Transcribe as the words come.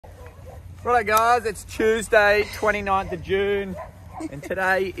Righto guys, it's Tuesday, 29th of June, and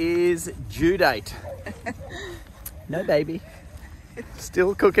today is due date. No baby.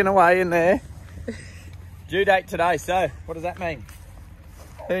 Still cooking away in there. Due date today, so what does that mean?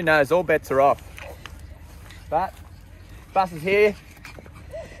 Who knows, all bets are off. But, bus is here,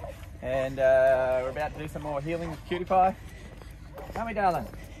 and we're about to do some more healing with Cutie Pie. Aren't we, darling?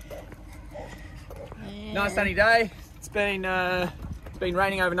 Yeah. Nice sunny day. It's been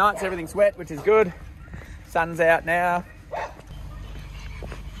raining overnight, so everything's wet, which is good. Sun's out now.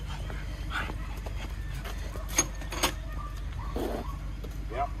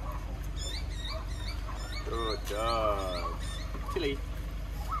 Yep. Good dog. Tilly.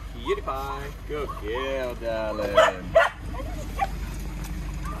 Cutie Pie. Good girl, darling.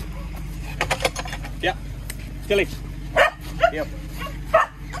 Yep. Tilly. Yep.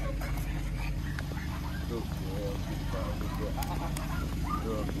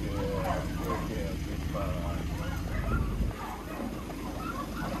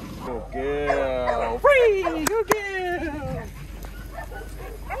 Good girl. Free! Good girl!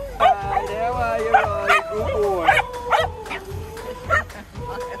 Hi, how are you, Ollie? Good boy.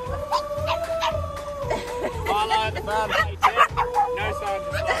 Milo at the bar, mate. No signs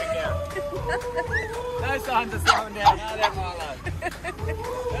of slowing down. No signs of slowing down. How there, Milo?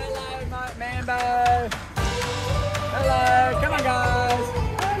 Hello, mate, Mambo. Hello, come on, guys.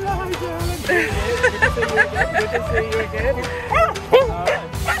 Hello, darling. Good to see you again.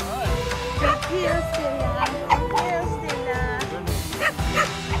 Here, Stella. Here, Stella.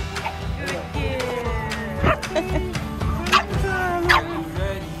 Good girl.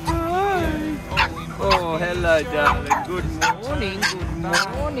 Oh, hello, darling. Good morning. Good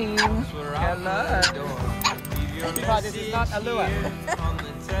morning. Hello. Cutie Pie, this is not a lure.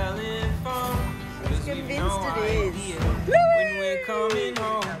 He's convinced it is. When we're coming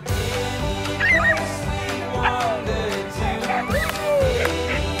home.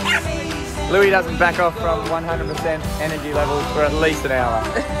 Louis doesn't back off from 100% energy levels for at least an hour.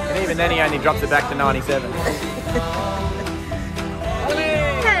 And even then he only drops it back to 97. Hello,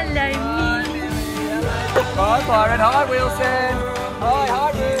 Minnie. Hi, Byron. Hi, Wilson.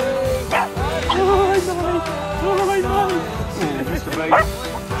 Hi, Ruth. Hi, mate. Hi, mate. Oh, Mr. Beagle.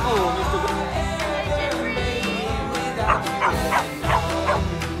 Oh, Mr.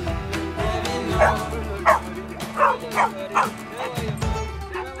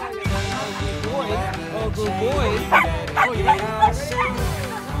 Oh, good boy. Oh, you ready? Nice Bandit.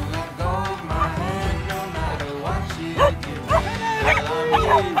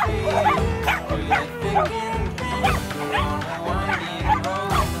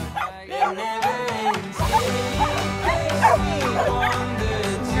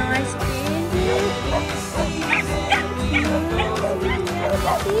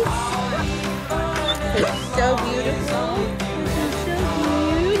 It's so beautiful. This is so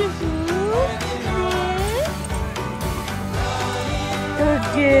beautiful. Good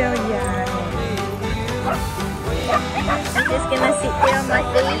girl, yeah. I'm just gonna sit there on my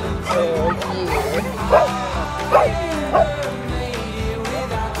feet. Oh,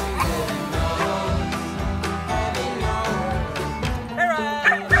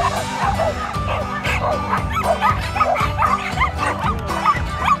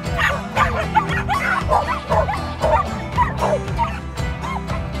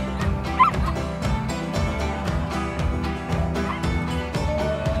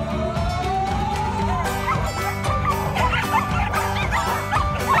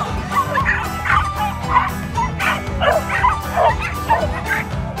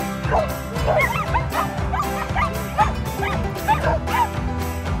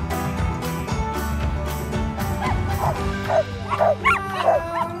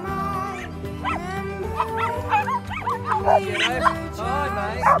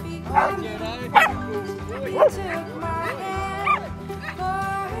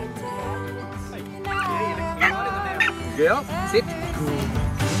 Girl, sit.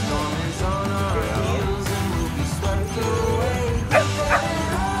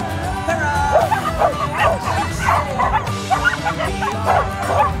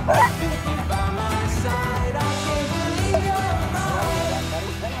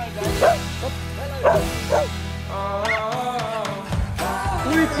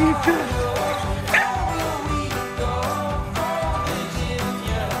 Where'd you go?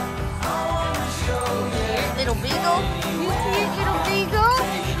 little beagle. You cute little beagle.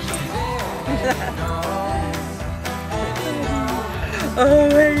 Oh,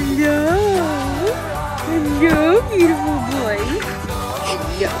 hello. Hello, beautiful boy.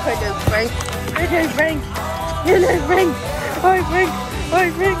 Hello, Frank. Hello, Frank. Hello, Frank. Hi, Frank. Hi,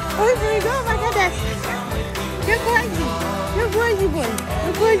 Frank. Hi, Frank. crazy boy.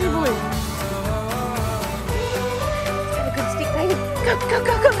 Go crazy boy. Have a good stick, baby. Go, go,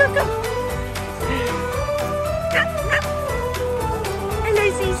 go, go, go, go. Hello,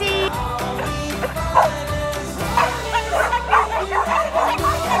 Cece.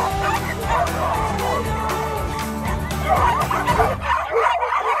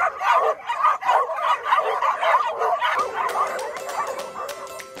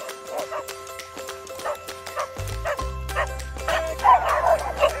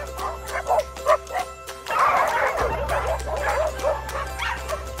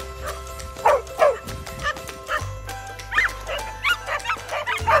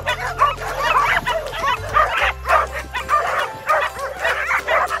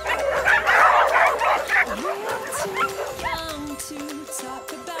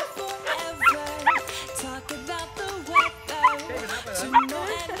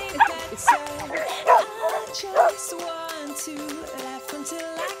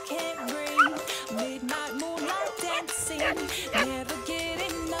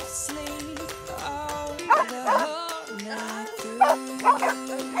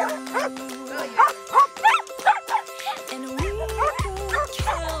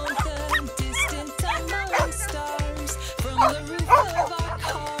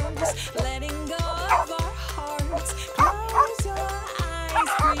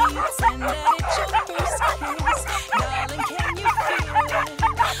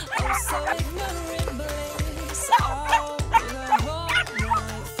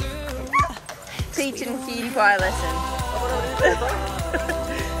 Teaching Cutie Pie lesson.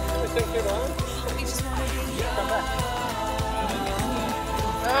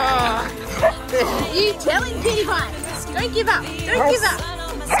 Oh. You tell him, Cutie Pie. Don't give up. Don't give up.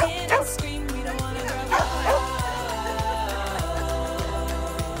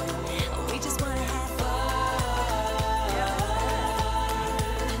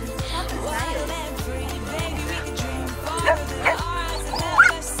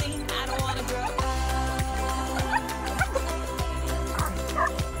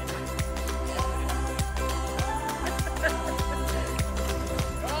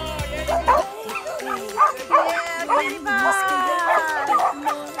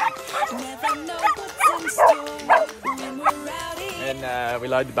 And we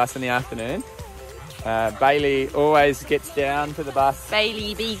load the bus in the afternoon. Bailey always gets down to the bus.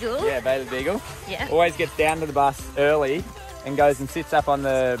 Bailey Beagle. Yeah, Bailey the Beagle. Yeah. Always gets down to the bus early and goes and sits up on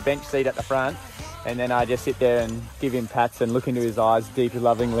the bench seat at the front. And then I just sit there and give him pats and look into his eyes deeply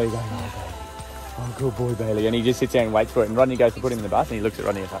lovingly, going, oh, good boy, Bailey. And he just sits there and waits for it. And Rodney goes to put him in the bus and he looks at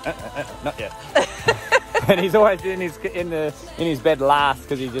Rodney and he's like, not yet. And he's always in his bed last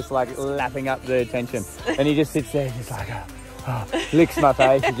because he's just like lapping up the attention. And he just sits there and just like, licks my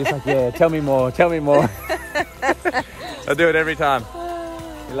face. He's just like, yeah, tell me more, tell me more. I do it every time.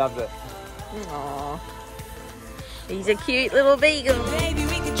 He loves it. Aww. He's a cute little beagle. Baby,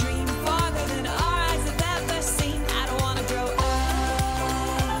 we could dream farther than our eyes have ever seen. I don't want to grow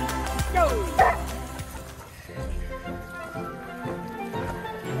up. Go!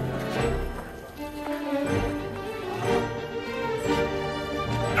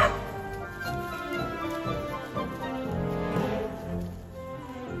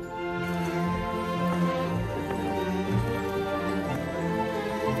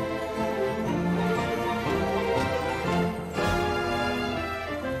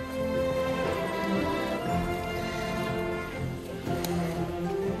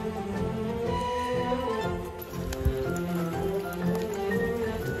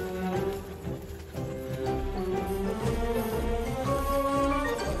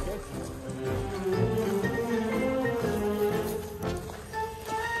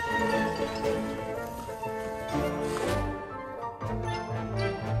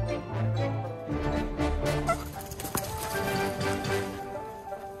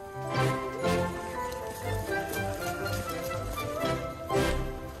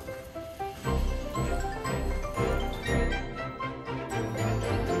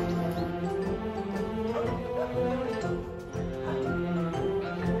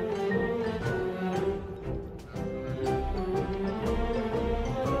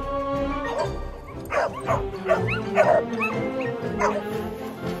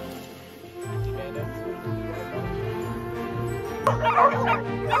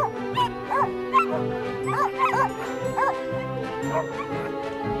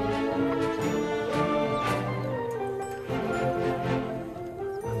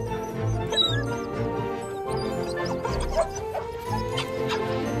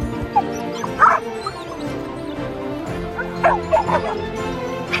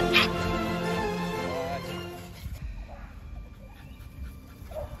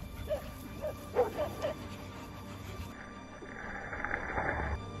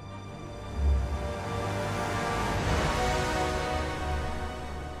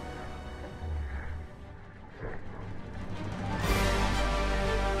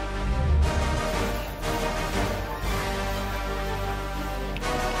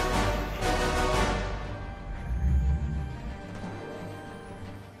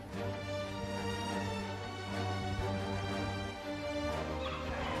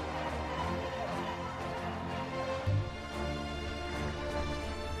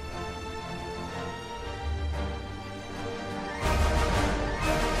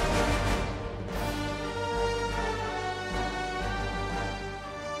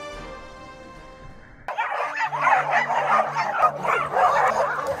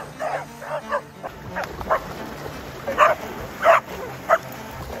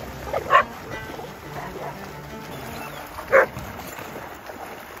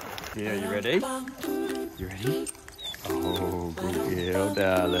 Yeah, you ready? You ready? Oh, good girl,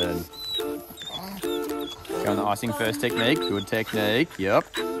 darling. Go on the icing first technique. Good technique. Yep.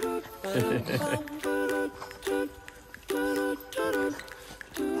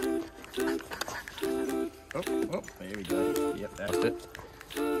 Oh, there we go. Yep, that's it.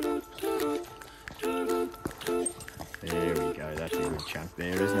 There we go. That's a good chunk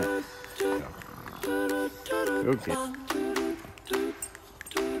there, isn't it? Good girl.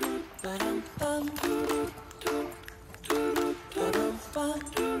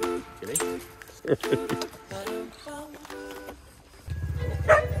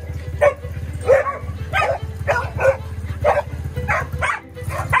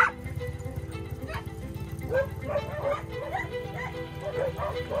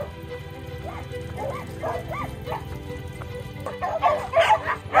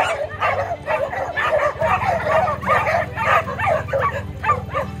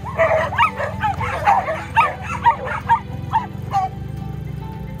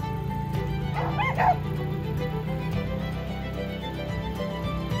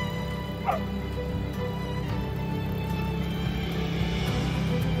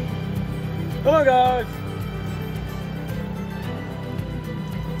 Come on, guys.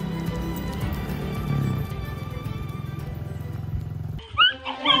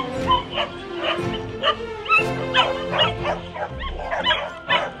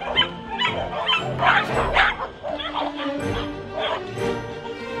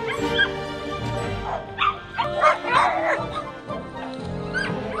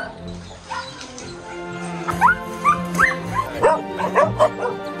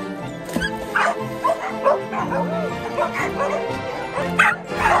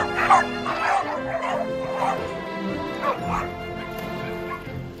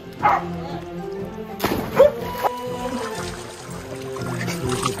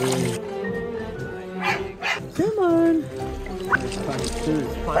 Come on. It's fun too.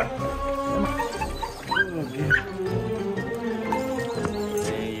 It's fun. Oh, good.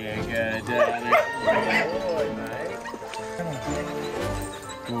 There you go, darling. Good boy, mate. Come on.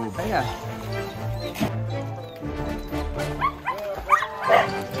 Oh, bear.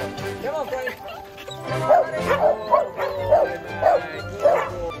 Come on, buddy. Come on, buddy.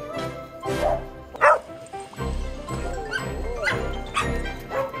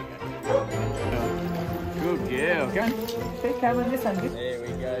 Go on. Take camera this one. There we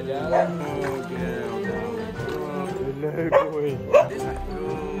go, darling. Oh, girl, darling. Oh, hello, boy. This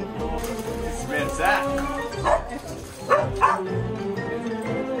is where it's at.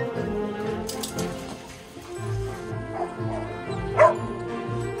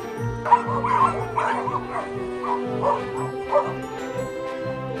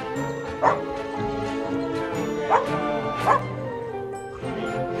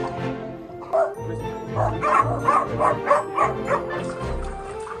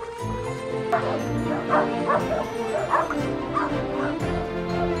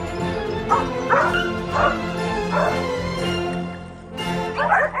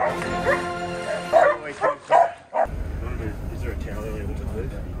 Is there a towel there to move?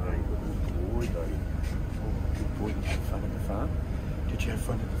 Good boy, buddy. Good boy, did you have fun at the farm? Did you have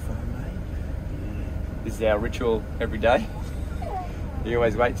fun at the farm, mate? Yeah. This is our ritual every day. He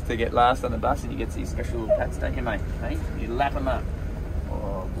always waits to get last on the bus and he gets these special pats, don't you, mate? Hey? You lap him up.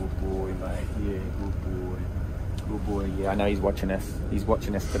 Oh, good boy, mate. Yeah, good boy. Good boy. Yeah, I know he's watching us. He's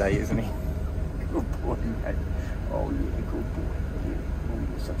watching us today, isn't he? Good boy, mate. Oh, yeah, good boy. Yeah. Oh,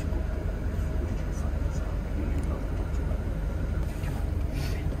 you're such a good boy. What did you find? Yeah, come on.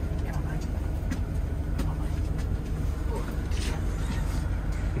 Come on, mate. Come on, mate. Come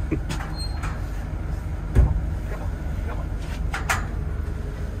on.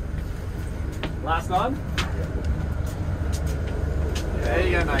 Last one? There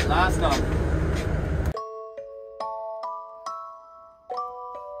you go, mate. Last one.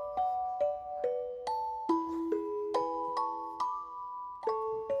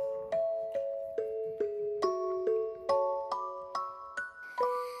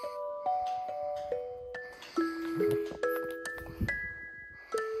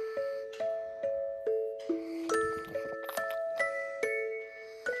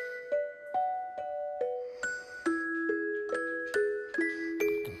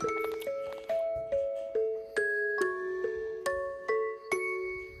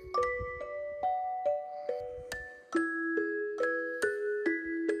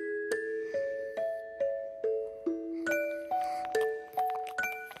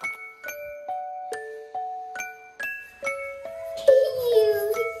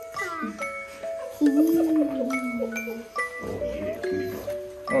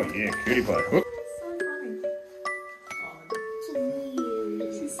 Oh yeah, Yeah, cutie pie. Whoop.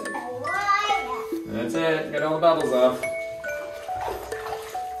 That's it. Get all the bubbles off.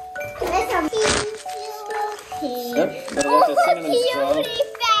 Yep. Gotta watch that cinnamon stroll.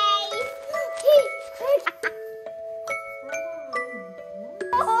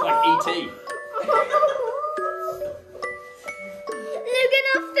 Like E.T. Look at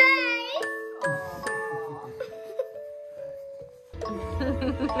her face.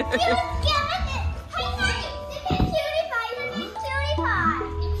 You